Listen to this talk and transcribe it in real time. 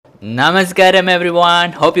Namaskaram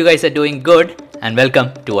everyone. Hope you guys are doing good and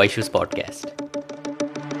welcome to Aishu's podcast.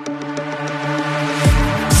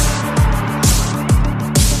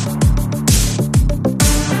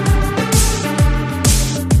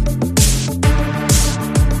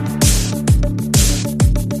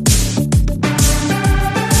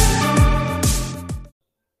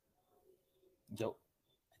 Yo,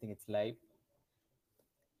 I think it's live.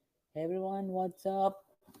 Hey everyone, what's up?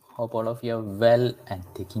 Hope all of you are well and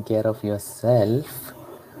taking care of yourself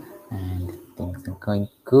and things are going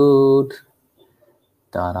good.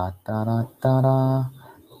 Tara tara tara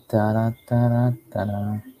tara tara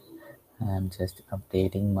tara. I'm just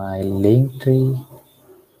updating my link tree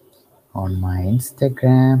on my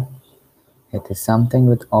Instagram. It is something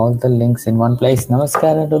with all the links in one place.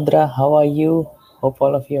 Namaskar Rudra, how are you? Hope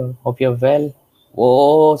all of you, hope you're well.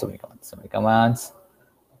 Whoa, so many commands, so many commands.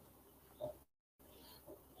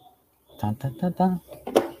 Ta, ta, ta, ta.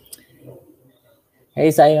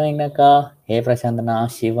 Hey Sai Naka, hey Prashantana,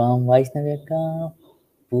 Shivam, Vaishnavika,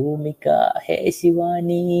 Bhumika, hey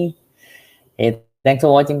Shivani. Hey, thanks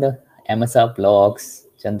for watching the MSR vlogs.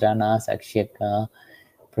 Chandrana, Sakshika,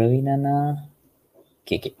 Pravinana,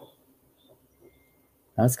 KK.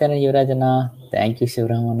 Namaskaram Yuvrajana. Thank you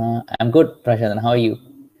Shivramana. I'm good, Prashantana. How are you?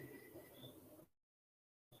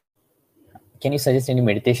 Can you suggest any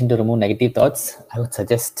meditation to remove negative thoughts? I would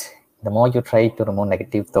suggest the more you try to remove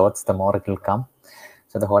negative thoughts, the more it will come.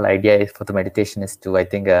 So the whole idea is for the meditation is to, I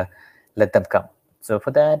think, let them come. So for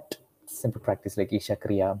that, simple practice like Isha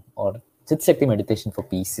Kriya or Chit Shakti meditation for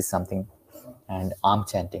peace is something, and arm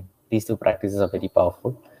chanting. These two practices are very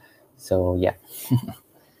powerful. So yeah.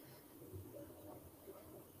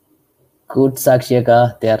 Good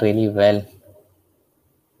Sakshika, they are really well.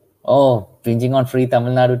 Oh, binging on free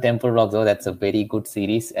Tamil Nadu temple vlogs. Oh, that's a very good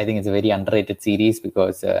series. I think it's a very underrated series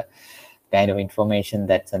because kind of information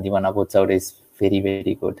that Sandivana puts out is very,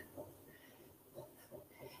 very good.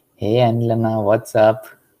 Hey, Anilana, what's up?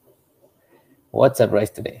 What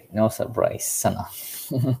surprise today? No surprise, Sana.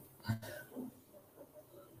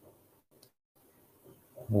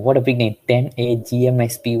 What a big name. 10A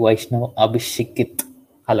GMSP Vaishnav Abhishekit.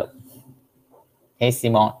 Hello. Hey,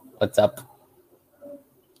 Simon, what's up?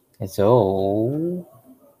 So,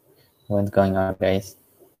 what's going on, guys?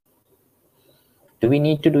 Do we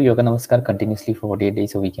need to do Yoga Namaskar continuously for 48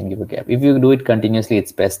 days so we can give a gap? If you do it continuously,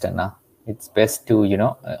 it's best, Anna. It's best to,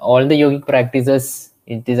 all the yogic practices,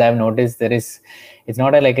 I've noticed it's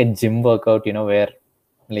not like a gym workout, where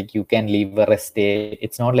like you can leave a rest day.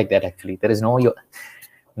 It's not like that actually. There is no,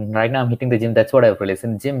 right now I'm hitting the gym. That's what I've realized.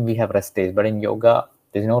 In gym, we have rest days, but in yoga,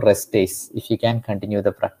 there's no rest days. If you can continue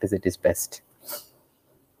the practice, it is best.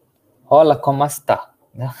 Hola, ¿cómo está?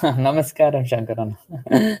 Namaskaram, Shankarana.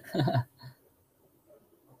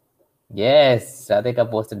 Yes,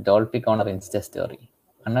 Radhika posted doll pic on her Insta story.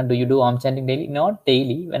 Anna, do you do arm chanting daily? Not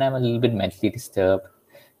daily. When I'm a little bit mentally disturbed,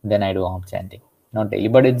 then I do arm chanting. Not daily,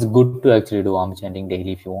 but it's good to actually do arm chanting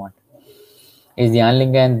daily if you want. Is the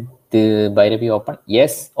Anlinga and the Bhairavi open?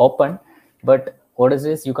 Yes, open. But what is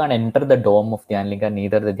this? You can't enter the dome of the Anlinga,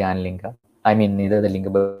 neither the Dhyanlinga. I mean, neither the Linga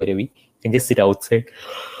Bhairavi. You can just sit outside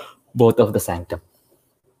both of the sanctum.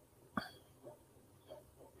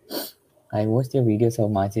 I watched your videos so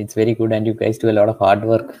much. It's very good, and you guys do a lot of hard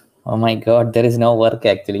work. Oh my god, there is no work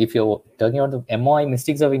actually. If you're talking about the MOI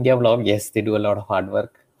Mystics of India vlog, yes, they do a lot of hard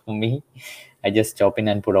work. For me, I just chop in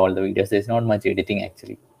and put all the videos. There's not much editing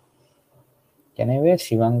actually. Can I wear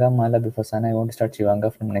Shivanga Mala before sun? I want to start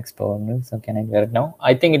Shivanga from next power meal. So can I wear it now?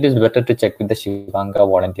 I think it is better to check with the Shivanga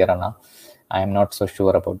volunteer, Anna. I am not so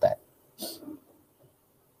sure about that.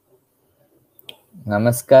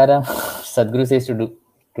 Namaskara. Sadhguru says to do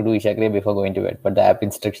Isha Kriya before going to bed, but the app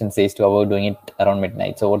instruction says to avoid doing it around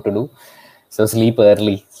midnight. So what to do? So sleep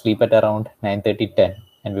early, sleep at around 9:30, 10,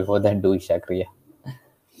 and before that do Isha Kriya.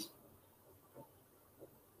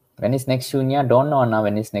 When is next Shunya? Don't know now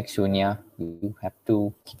when is next Shunya. You have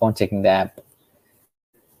to keep on checking the app.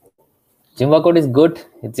 Gym workout is good.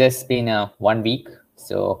 It's just been 1 week.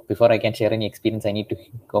 So before I can share any experience, I need to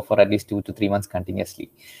go for at least 2 to 3 months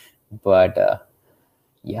continuously. But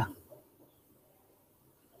yeah.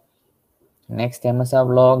 Next MSR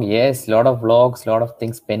vlog. Yes, lot of vlogs, lot of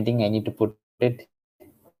things pending. I need to put it.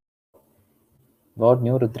 About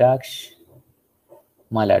new Rudraksh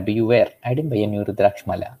Mala. Do you wear? I didn't buy a new Rudraksh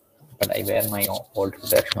Mala, but I wear my old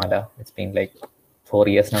Rudraksh Mala. It's been like 4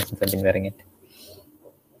 years now since I've been wearing it.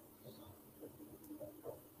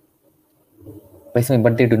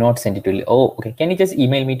 But they do not send it to you. Oh, okay. Can you just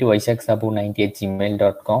email me to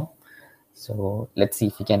vaishaksabu90@gmail.com? So let's see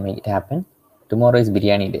if we can make it happen. Tomorrow is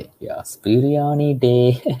biryani day. Yes, biryani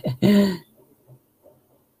day.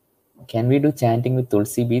 Can we do chanting with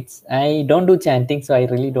Tulsi beats? I don't do chanting, so I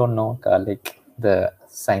really don't know like the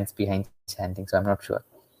science behind chanting, so I'm not sure.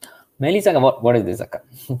 Melissa, what is this, Akka?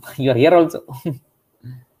 You are here also.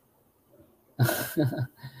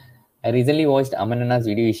 I recently watched Amanana's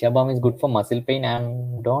video. Isha Balm is good for muscle pain. I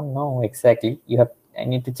don't know exactly. I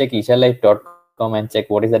need to check ishalife.com and check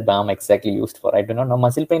what is that balm exactly used for. I do not know.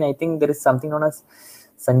 Muscle pain, I think there is something known as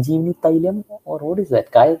Sanjeevani Thailam, or what is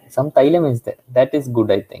that? Some Thailam is there. That is good,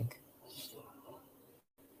 I think.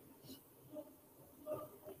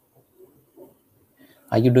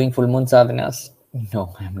 Are you doing full moon sadhanas?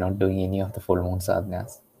 No, I'm not doing any of the full moon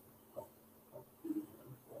sadhanas.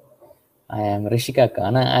 I am Rishika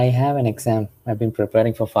Kana. I have an exam. I've been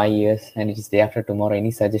preparing for 5 years and it is day after tomorrow.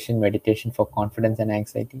 Any suggestion, meditation for confidence and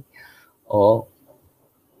anxiety? Oh,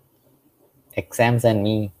 exams and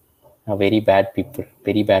me are very bad people,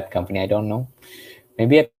 very bad company. I don't know.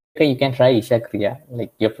 Maybe you can try Isha Kriya.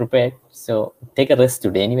 Like you're prepared. So take a rest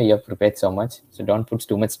today. Anyway, you're prepared so much. So don't put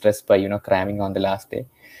too much stress by, cramming on the last day.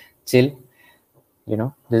 Chill.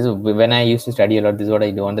 This is when I used to study a lot. This is what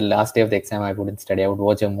I do on the last day of the exam. I wouldn't study. I would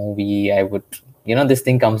watch a movie. I would, this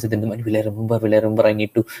thing comes within the mind. Will I remember? I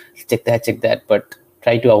need to check that. But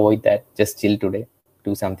try to avoid that. Just chill today.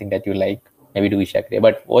 Do something that you like. Maybe do Isha Kriya.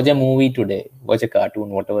 But watch a movie today. Watch a cartoon,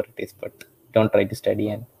 whatever it is. But don't try to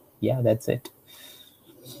study. And yeah, that's it.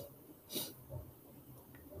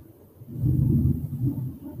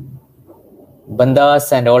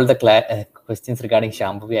 Bandas and all the questions regarding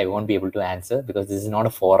Shambhavi, I won't be able to answer because this is not a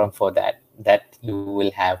forum for that. That you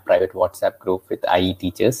will have private WhatsApp group with IE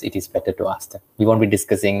teachers. It is better to ask them. We won't be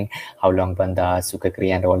discussing how long Bandas,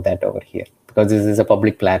 Sukakriya and all that over here because this is a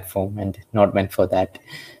public platform and not meant for that.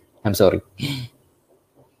 I'm sorry.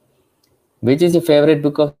 Which is your favorite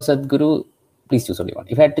book of Sadhguru? Please choose only one.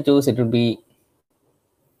 If I had to choose, it would be...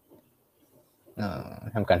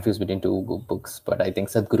 I'm confused between two books, but I think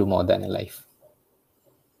Sadhguru More Than a Life.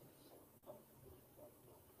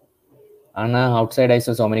 Anna, outside I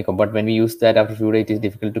saw so many, but when we use that after a few days, it is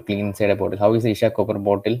difficult to clean inside a bottle. How is the Isha copper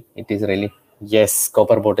bottle? It is really... Yes,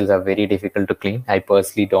 copper bottles are very difficult to clean. I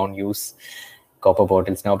personally don't use copper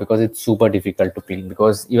bottles now because it's super difficult to clean.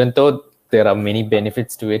 Because even though there are many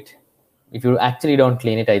benefits to it, if you actually don't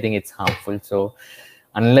clean it, I think it's harmful. So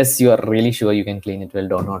unless you are really sure you can clean it well,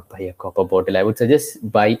 do not buy a copper bottle. I would suggest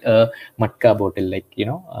buy a matka bottle, like,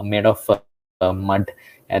 made of mud.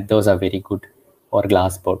 And those are very good. Or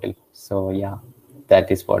glass bottle. So yeah,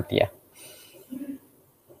 that is what, yeah.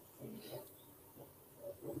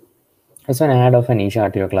 I saw an ad of an Isha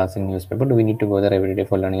to your class in newspaper. Do we need to go there every day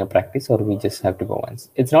for learning or practice, or we just have to go once?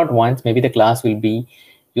 It's not once. Maybe the class will be,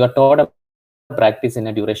 you are taught a practice in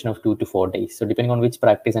a duration of 2 to 4 days. So depending on which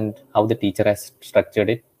practice and how the teacher has structured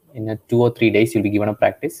it, in a 2 or 3 days, you'll be given a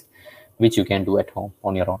practice, which you can do at home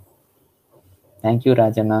on your own. Thank you,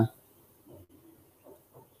 Rajana.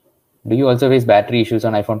 Do you also face battery issues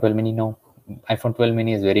on iPhone 12 mini? No, iPhone 12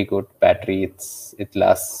 mini is very good battery. It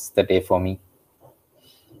lasts the day for me.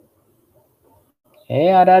 Hey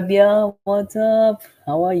Aradhya, what's up?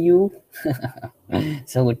 How are you?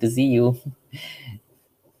 So good to see you.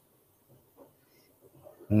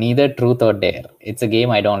 Neither truth or dare. It's a game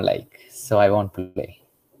I don't like, so I won't play.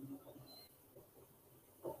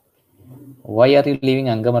 Why are you leaving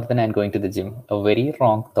Angamardana and going to the gym? A very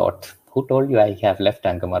wrong thought. Who told you I have left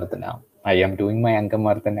Angamardana? I am doing my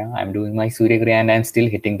Angamardana, I'm doing my Suryagriya, and I'm still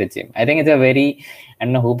hitting the gym. I think it's a very, I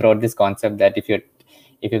don't know who brought this concept that if you're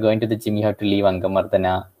going to the gym, you have to leave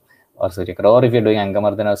Angamardana or Suryagriya, or if you're doing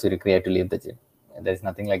Angamardana or Suryagriya, you have to leave the gym. There's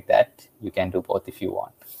nothing like that. You can do both if you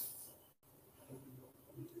want.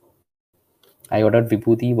 I ordered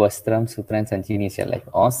Vibhuti, Vastram, Sutra, and Sanjeevani Life.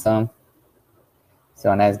 Awesome.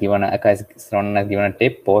 Sona has given a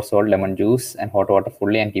tip: pour salt, lemon juice, and hot water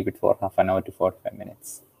fully, and keep it for half an hour to 45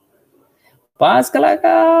 minutes.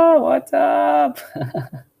 Paskalaka, what's up?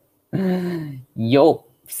 Yo,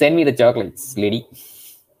 send me the chocolates, lady.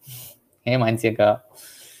 Hey, Mansyaka.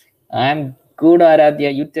 I'm good,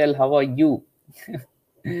 Aradhya. You tell, how are you?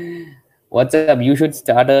 What's up? You should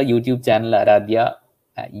start a YouTube channel, Aradhya.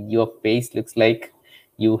 Your face looks like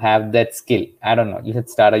you have that skill. I don't know. You should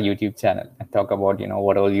start a YouTube channel and talk about,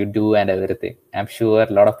 what all you do and everything. I'm sure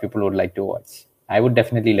a lot of people would like to watch. I would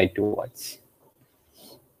definitely like to watch.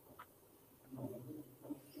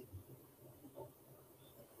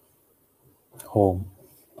 Home.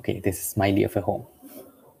 Okay, this is smiley of a home.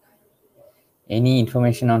 Any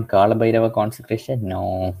information on Kala Bhairava consecration?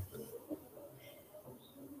 No.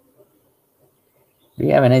 Do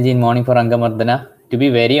you have energy in morning for Angamardana? To be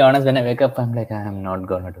very honest, when I wake up, I'm like, I'm not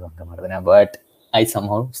going to do Angamardana. But I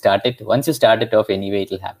somehow start it. Once you start it off, anyway,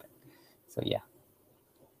 it will happen. So, yeah.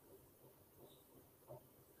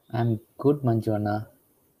 I'm good, Manjuna.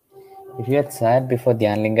 If you had sat before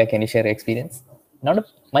Dhyanlinga, can you share your experience? Not a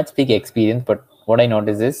much big experience, but what I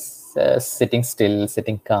noticed is sitting still,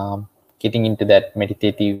 sitting calm, getting into that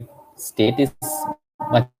meditative state is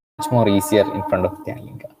much more easier in front of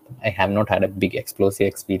Dhyanlinga. I have not had a big explosive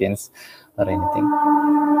experience or anything.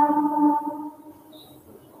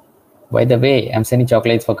 By the way, I'm sending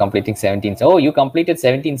chocolates for completing 17. Oh, you completed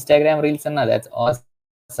 70 Instagram reels, Anna. That's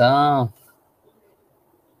awesome.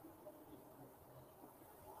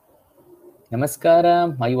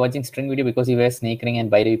 Namaskaram. Are you watching string video because you wear snake ring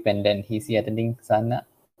and Bhairavi pendant? He's attending sadhana.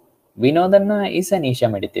 Vinodana is an Isha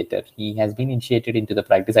meditator. He has been initiated into the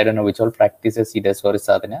practice. I don't know which all practices he does for his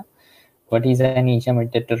sadhana, but he's an Isha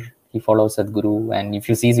meditator. He follows Sadhguru, and if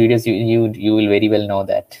you see his videos, you will very well know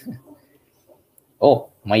that. Oh,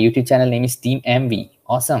 my YouTube channel name is Team MV.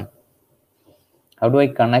 Awesome. How do I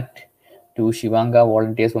connect to Shivanga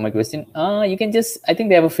volunteers for my question? You can just, I think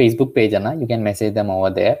they have a Facebook page, Anna. You can message them over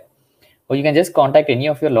there. Or you can just contact any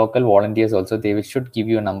of your local volunteers also. They should give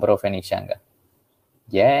you a number of an Ishanga.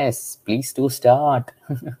 Yes, please do start.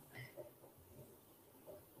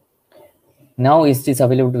 Now, is this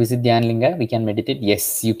available to visit Dhyanlinga? We can meditate.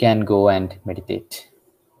 Yes, you can go and meditate.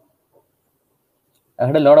 I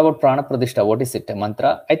heard a lot about Prana Pradishta. What is it? A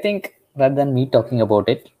mantra? I think rather than me talking about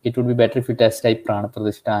it, it would be better if you test type Prana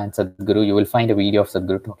Pradishta and Sadhguru. You will find a video of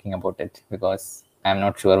Sadhguru talking about it, because I'm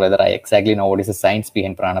not sure whether I exactly know what is the science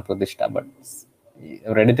behind Prana Pradishta, but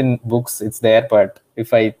I've read it in books, it's there. But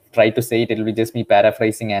if I try to say it, it'll be just me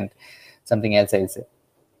paraphrasing and something else I'll say.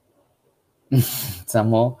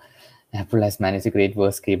 Somehow, Apple has managed to create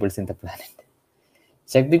worse cables in the planet.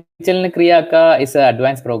 Shakti Chalana Kriya is an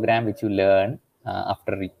advanced program which you learn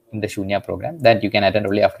after in the Shunya program that you can attend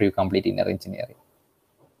only after you complete inner engineering.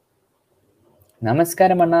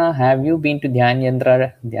 Namaskaram, Anna. Have you been to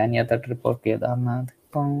Dhyanatra trip of Kedarnath?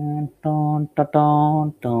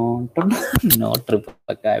 No trip.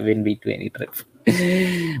 I haven't been to any trip.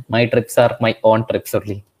 My trips are my own trips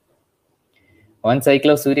only. One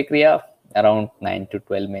cycle of Surya Kriya, around 9 to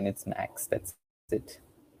 12 minutes max. That's it.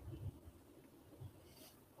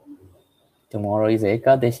 Tomorrow is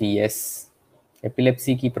Ekadashi. Yes.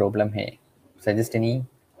 Epilepsy ki problem hai. Suggest any?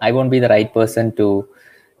 I won't be the right person to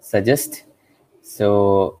suggest.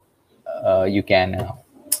 So you can,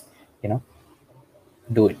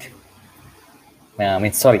 do it.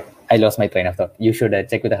 Sorry, I lost my train of thought. You should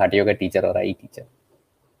check with a Hatha Yoga teacher or IE teacher.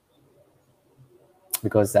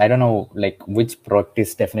 Because I don't know like which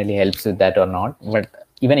practice definitely helps with that or not. But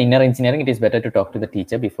even inner engineering, it is better to talk to the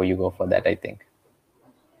teacher before you go for that, I think.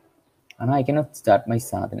 Anna, I cannot start my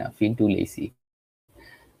sadhana. I feel too lazy.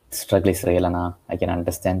 Struggle is real, Anna. I can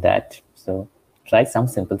understand that. So try some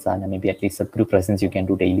simple sadhana. Maybe at least Sadhguru presence you can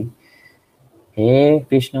do daily. Hey,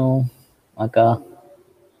 Vishnu, Akka.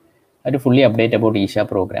 I have to fully update about Isha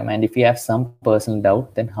program. And if you have some personal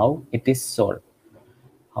doubt, then how it is solved?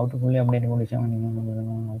 How to fully update about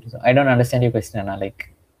Isha? I don't understand your question, Anna.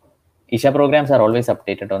 Like, Isha programs are always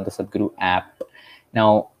updated on the Sadhguru app.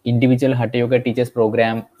 Now, individual Hatha Yoga teachers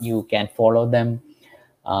program, you can follow them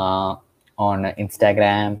on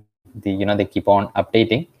Instagram. They keep on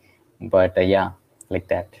updating. But yeah, like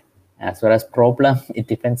that. As far as problem, it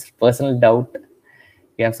depends. Personal doubt.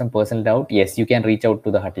 If you have some personal doubt, yes, you can reach out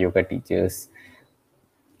to the Hatha Yoga teachers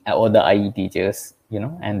or the IE teachers,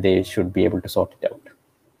 and they should be able to sort it out.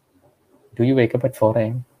 Do you wake up at 4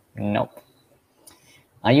 a.m.? No.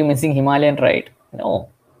 Are you missing Himalayan ride? No,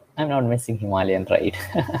 I'm not missing Himalayan ride.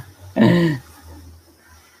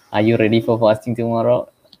 Are you ready for fasting tomorrow?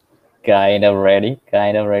 Kind of ready.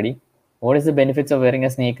 What is the benefits of wearing a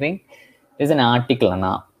snake ring? There's an article,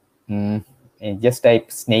 Anna. Just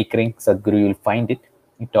type snake ring Sadhguru, you'll find it.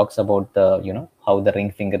 It talks about the, how the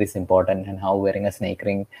ring finger is important and how wearing a snake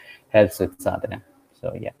ring helps with sadhana.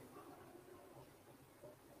 So yeah.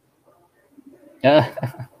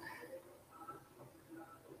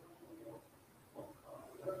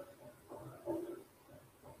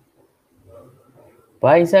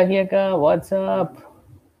 Bye, Sakyaka. What's up?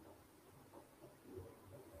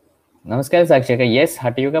 Namaskar, Sakshaka. Yes,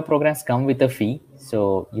 Hatha Yoga programs come with a fee.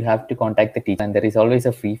 So you have to contact the teacher, and there is always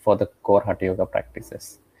a fee for the core Hatha Yoga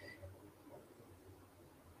practices.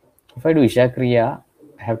 If I do Isha Kriya,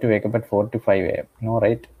 I have to wake up at 4 to 5 a.m. No,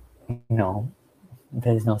 right? No,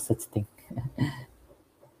 there is no such thing.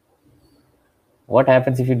 What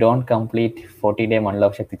happens if you don't complete 40-day Mandala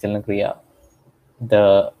of Shakti Chalana Kriya?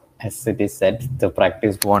 As it is said, the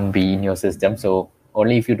practice won't be in your system. So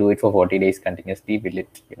only if you do it for 40 days continuously will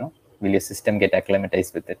it, will your system get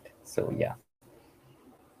acclimatized with it. So yeah.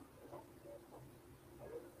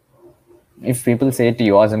 If people say to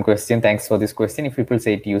you, awesome question, thanks for this question. If people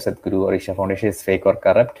say to you, Sadhguru or Isha Foundation is fake or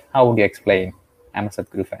corrupt, how would you explain? I'm a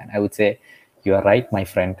Sadhguru fan. I would say, you are right, my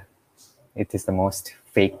friend. It is the most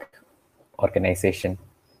fake organization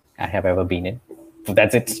I have ever been in.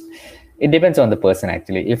 That's it. It depends on the person,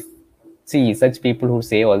 actually. If see such people who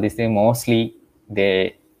say all these things, mostly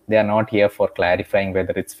they are not here for clarifying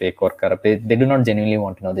whether it's fake or corrupt. They do not genuinely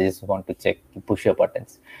want to know. They just want to check, push your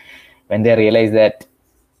buttons. When they realize that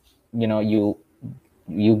you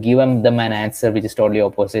give them an answer which is totally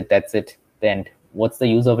opposite, that's it. Then what's the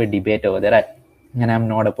use of a debate over there? And I'm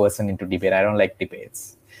not a person into debate. I don't like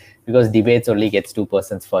debates, because debates only gets two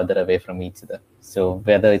persons further away from each other. So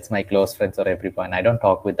whether it's my close friends or everyone, I don't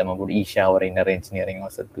talk with them about Isha or inner engineering or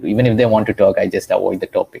Sadhguru. Even if they want to talk, I just avoid the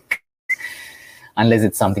topic unless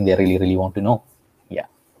it's something they really really want to know. Yeah.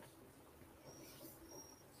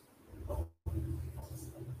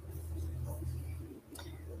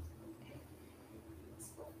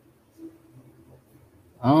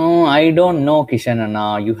 Oh, I don't know,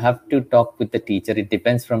 Kishanana. You have to talk with the teacher. It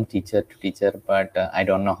depends from teacher to teacher, but I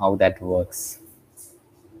don't know how that works.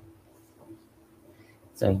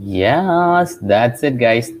 So, yes, that's it,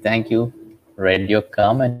 guys. Thank you. Read your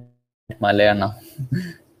comment, Malayana.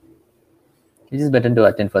 It is better to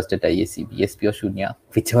attend first at IAC, BSP or Shunya,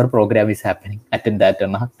 whichever program is happening. Attend that,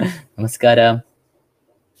 Anna. Namaskara.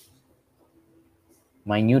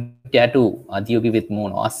 My new tattoo, Adiyogi with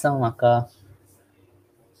Moon. Awesome, Akka.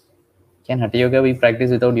 Can Hatha Yoga be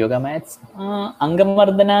practiced without yoga mats?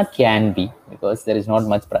 Angamardana can be, because there is not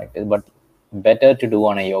much practice, but better to do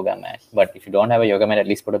on a yoga mat. But if you don't have a yoga mat, at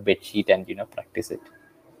least put a bed sheet and practice it.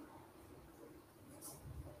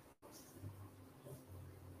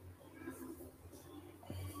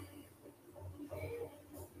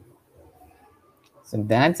 So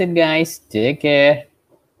that's it, guys. Take care.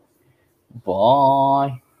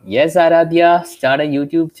 Bye. Yes, Aradhya, start a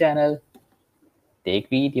YouTube channel.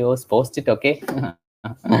 Take videos, post it, okay?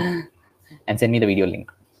 And send me the video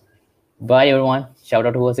link. Bye, everyone. Shout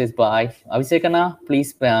out who says bye. Abhishekana,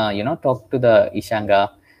 please, talk to the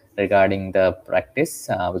Ishanga regarding the practice,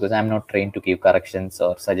 because I'm not trained to give corrections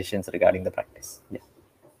or suggestions regarding the practice. Yeah.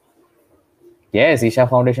 Yes, Isha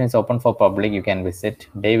Foundation is open for public. You can visit.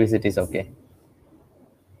 Day visit is okay.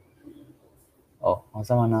 Oh,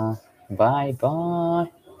 awesome, Anna. Bye,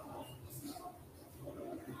 bye.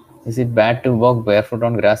 Is it bad to walk barefoot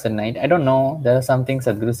on grass at night? I don't know. There are some things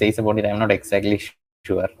Sadhguru says about it. I'm not exactly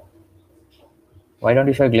sure. Why don't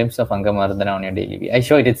you show a glimpse of Angamardana on your daily view? I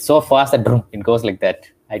show it. It's so fast that it goes like that.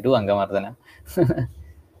 I do Angamardana.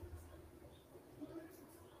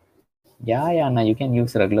 Yeah, no, you can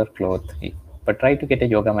use regular cloth. But try to get a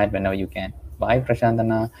yoga mat whenever you can. Bye,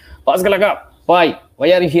 Prashantana. Paskalaka. Bye.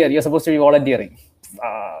 Why are you here? You're supposed to be volunteering.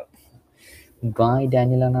 Bye,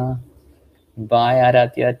 Danielana. Bye,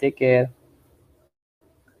 Aratya. Take care.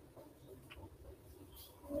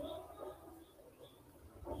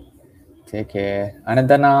 Take care.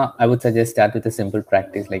 Anandana, I would suggest start with a simple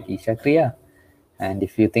practice like Isha Kriya. And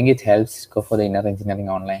if you think it helps, go for the inner engineering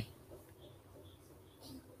online.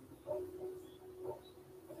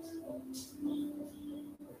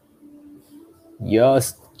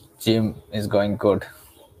 Yes, gym is going good.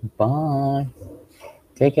 Bye.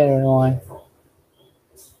 Take care, everyone.